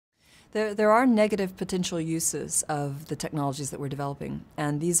There are negative potential uses of the technologies that we're developing,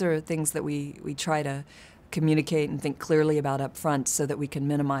 and these are things that we try to communicate and think clearly about up front so that we can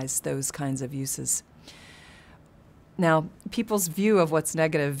minimize those kinds of uses. Now, people's view of what's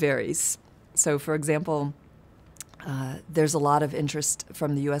negative varies. So, for example, there's a lot of interest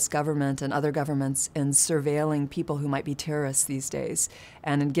from the U.S. government and other governments in surveilling people who might be terrorists these days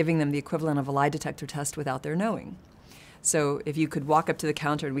and in giving them the equivalent of a lie detector test without their knowing. So if you could walk up to the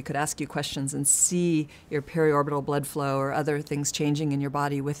counter and we could ask you questions and see your periorbital blood flow or other things changing in your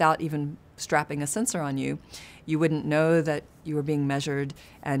body without even strapping a sensor on you, you wouldn't know that you were being measured,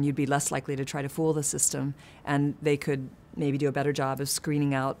 and you'd be less likely to try to fool the system, and they could maybe do a better job of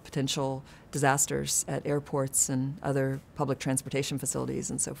screening out potential disasters at airports and other public transportation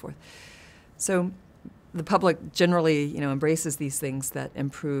facilities and so forth. So the public generally, embraces these things that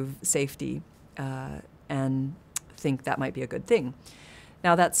improve safety and think that might be a good thing.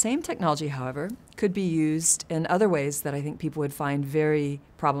 Now, that same technology, however, could be used in other ways that I think people would find very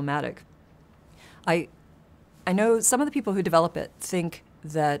problematic. I know some of the people who develop it think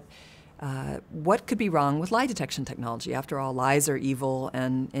that what could be wrong with lie detection technology? After all, lies are evil,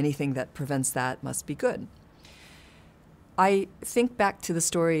 and anything that prevents that must be good. I think back to the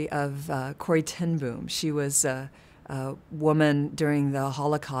story of Corrie ten Boom. She was a woman during the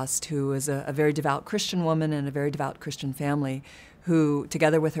Holocaust who was a very devout Christian woman in a very devout Christian family who,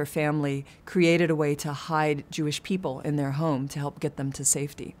 together with her family, created a way to hide Jewish people in their home to help get them to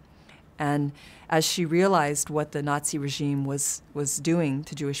safety. And as she realized what the Nazi regime was doing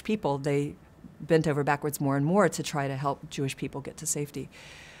to Jewish people, they bent over backwards more and more to try to help Jewish people get to safety.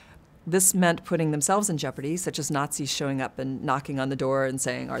 This meant putting themselves in jeopardy, such as Nazis showing up and knocking on the door and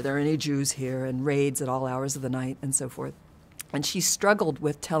saying, "Are there any Jews here?" and raids at all hours of the night and so forth. And she struggled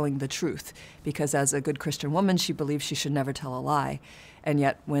with telling the truth because as a good Christian woman, she believed she should never tell a lie. And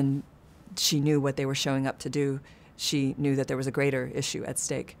yet when she knew what they were showing up to do, she knew that there was a greater issue at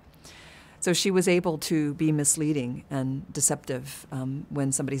stake. So she was able to be misleading and deceptive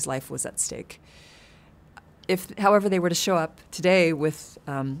when somebody's life was at stake. If, however, they were to show up today with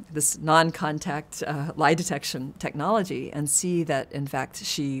this non-contact lie detection technology and see that, in fact,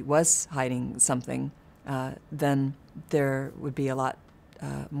 she was hiding something, then there would be a lot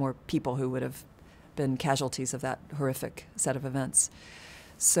more people who would have been casualties of that horrific set of events.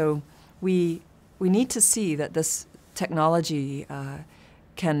 So we need to see that this technology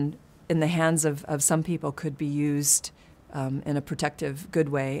can, in the hands of some people, could be used in a protective, good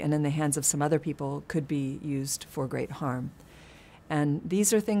way, and in the hands of some other people could be used for great harm. And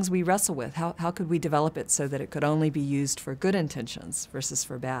these are things we wrestle with. How could we develop it so that it could only be used for good intentions versus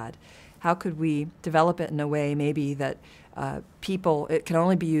for bad? How could we develop it in a way maybe that it can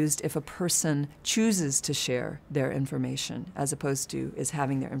only be used if a person chooses to share their information as opposed to is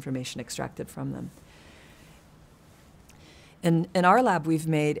having their information extracted from them? In our lab, we've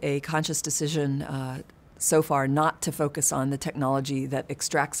made a conscious decision so far not to focus on the technology that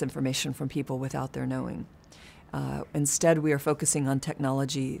extracts information from people without their knowing. Instead, we are focusing on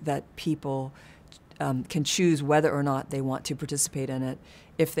technology that people can choose whether or not they want to participate in it.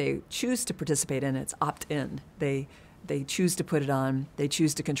 If they choose to participate in it, it's opt-in. They choose to put it on. They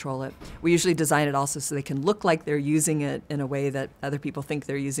choose to control it. We usually design it also so they can look like they're using it in a way that other people think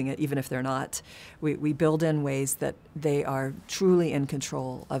they're using it, even if they're not. We build in ways that they are truly in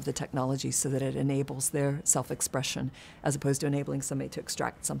control of the technology so that it enables their self-expression as opposed to enabling somebody to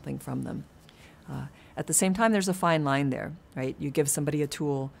extract something from them. At the same time, there's a fine line there, right? You give somebody a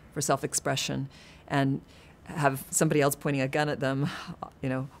tool for self-expression and have somebody else pointing a gun at them,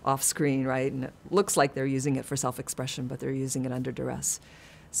 off screen, right? And it looks like they're using it for self-expression, but they're using it under duress.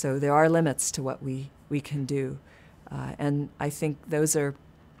 So there are limits to what we can do. And I think those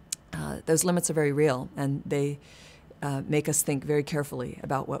limits are very real, and they make us think very carefully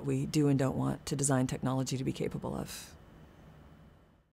about what we do and don't want to design technology to be capable of.